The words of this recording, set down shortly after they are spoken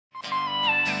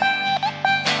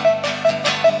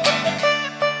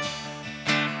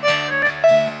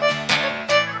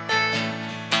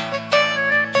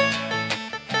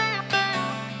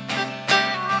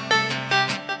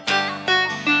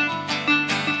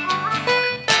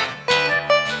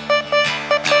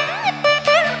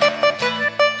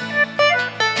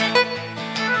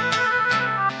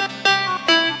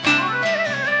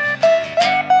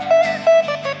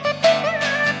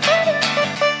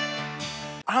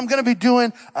I'm going to be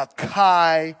doing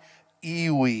Akai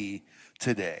EWI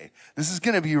today. This is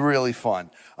going to be really fun.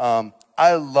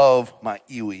 I love my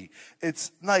EWI.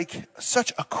 It's like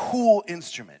such a cool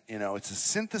instrument. You know, it's a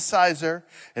synthesizer,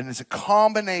 and it's a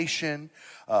combination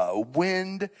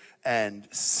wind and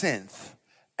synth.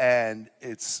 And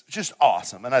it's just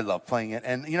awesome, and I love playing it.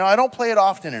 And, you know, I don't play it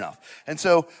often enough. And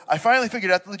so I finally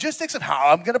figured out the logistics of how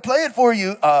I'm going to play it for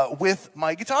you with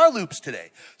my guitar loops today.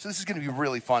 So this is going to be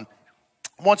really fun.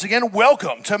 Once again,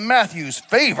 welcome to Matthew's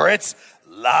Favorites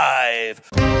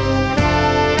Live.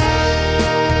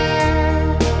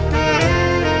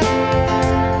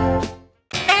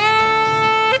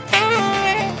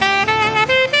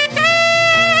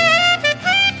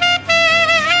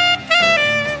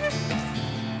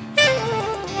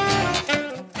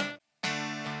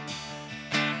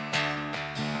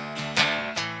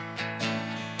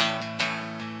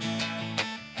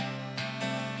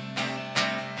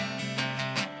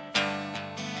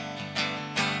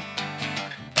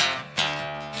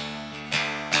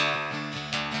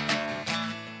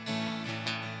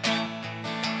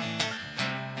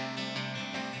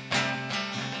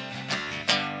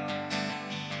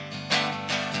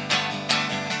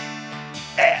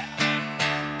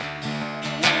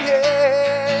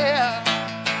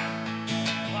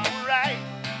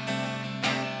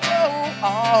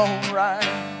 Alright,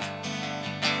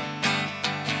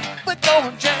 we're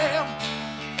gonna jam.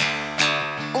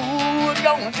 Ooh, we're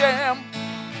gonna jam,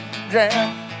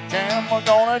 jam, jam. We're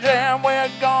gonna jam.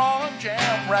 We're gonna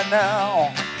jam right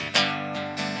now.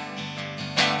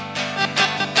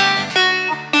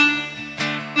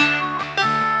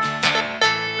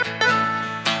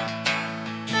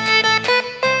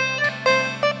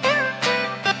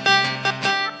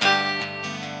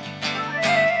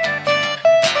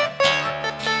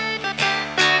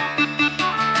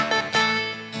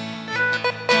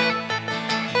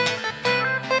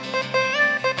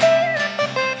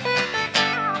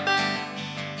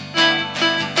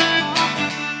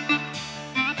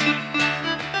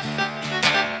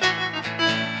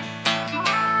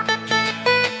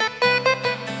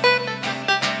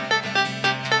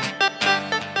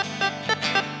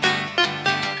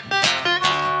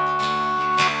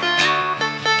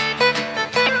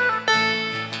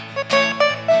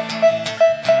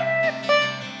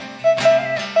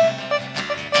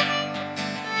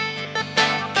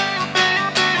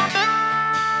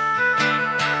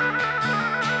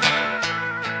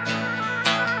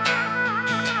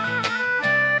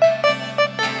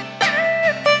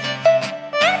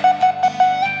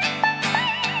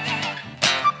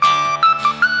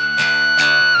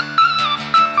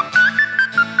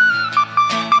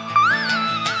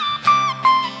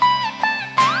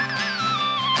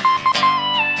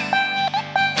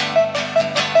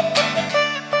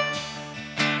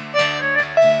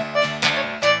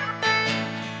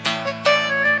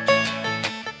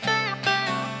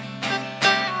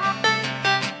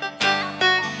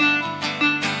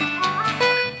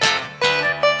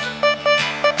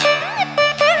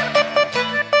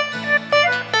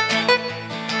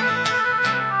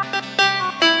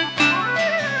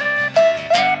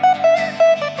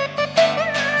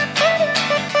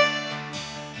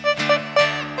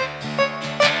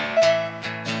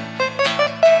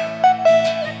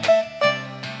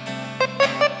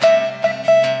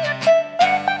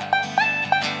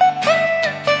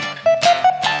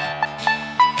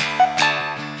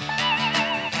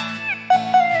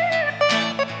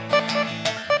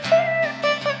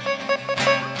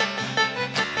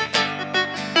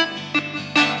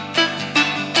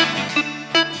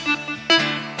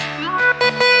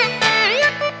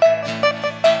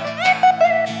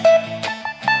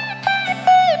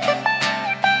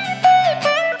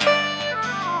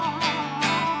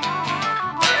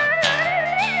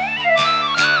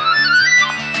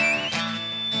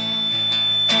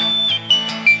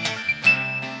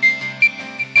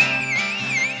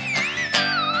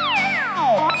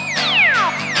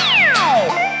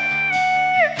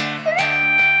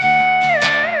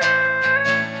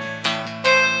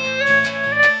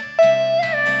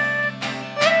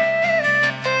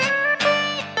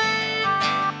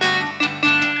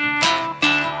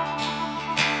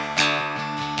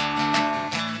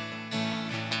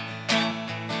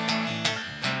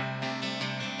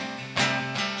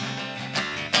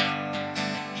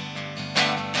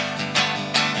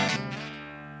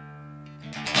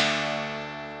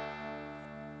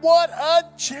 What a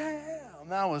jam!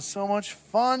 That was so much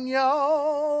fun,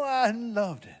 y'all. I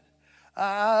loved it.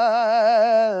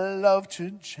 I love to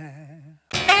jam.